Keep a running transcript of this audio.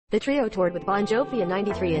The trio toured with Bon Jovi in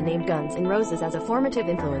 '93 and named Guns N' Roses as a formative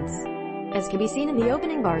influence, as can be seen in the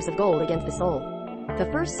opening bars of Gold Against the Soul. The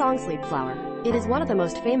first song, Sleep Flower. It is one of the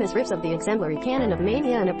most famous riffs of the exemplary canon of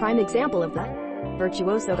Mania and a prime example of the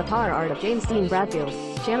virtuoso guitar art of James Dean Bradfield,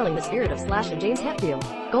 channeling the spirit of Slash and James Hetfield.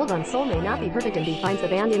 Gold on Soul may not be perfect and defines the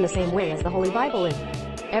band in the same way as the Holy Bible in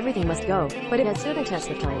Everything Must Go, but it has stood the test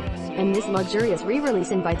of time. And this luxurious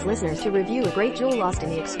re-release invites listeners to review a great jewel lost in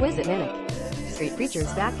the exquisite Manic Street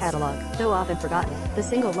Preacher's back catalog. Though often forgotten, the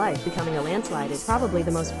single Life Becoming a Landslide is probably the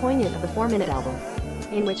most poignant of the 4-minute album,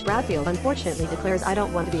 in which Bradfield unfortunately declares "I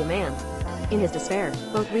don't want to be a man." In his despair,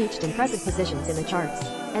 both reached impressive positions in the charts,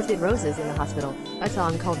 as did Roses in the Hospital, a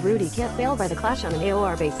song called Rudy Can't Fail by The Clash on an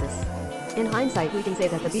AOR basis. In hindsight, we can say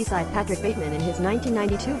that the B-side Patrick Bateman in his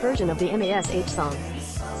 1992 version of the MASH song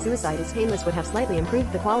Suicide is Painless would have slightly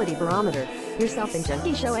improved the quality barometer. Yourself and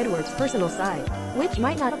Junkie show Edward's personal side, which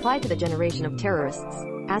might not apply to the generation of terrorists.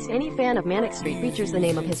 Ask any fan of Manic Street Preacher's the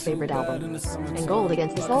name of his favorite album, and Gold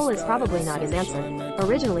Against the Soul is probably not his answer.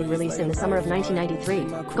 Originally released in the summer of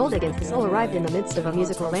 1993, Gold Against the Soul arrived in the midst of a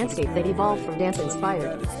musical landscape that evolved from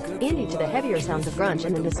dance-inspired indie to the heavier sounds of grunge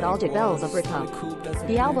and the nostalgic bells of Britpop.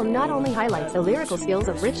 The album not only highlights the lyrical skills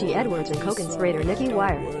of Richie Edwards and co-conspirator Nicky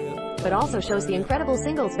Wire, but also shows the incredible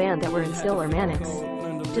singles band that were in Still or Manics.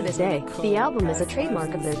 To this day, the album is a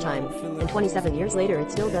trademark of their time, and 27 years later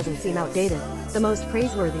it still doesn't seem outdated. The most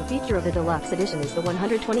praiseworthy feature of the deluxe edition is the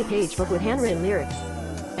 120-page book with handwritten lyrics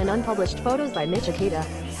and unpublished photos by Mitch Akeda.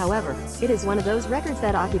 However, it is one of those records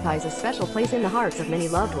that occupies a special place in the hearts of many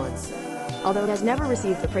loved ones, although it has never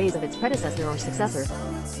received the praise of its predecessor or successor.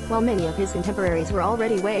 While many of his contemporaries were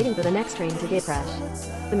already waiting for the next train to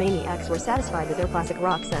gatecrash, the Maniacs were satisfied with their classic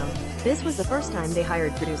rock sound. This was the first time they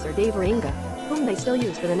hired producer Dave Ringa, whom they still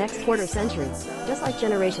use for the next quarter century. Just like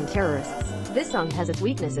Generation Terrorists, this song has its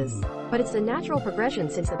weaknesses, but it's a natural progression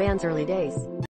since the band's early days.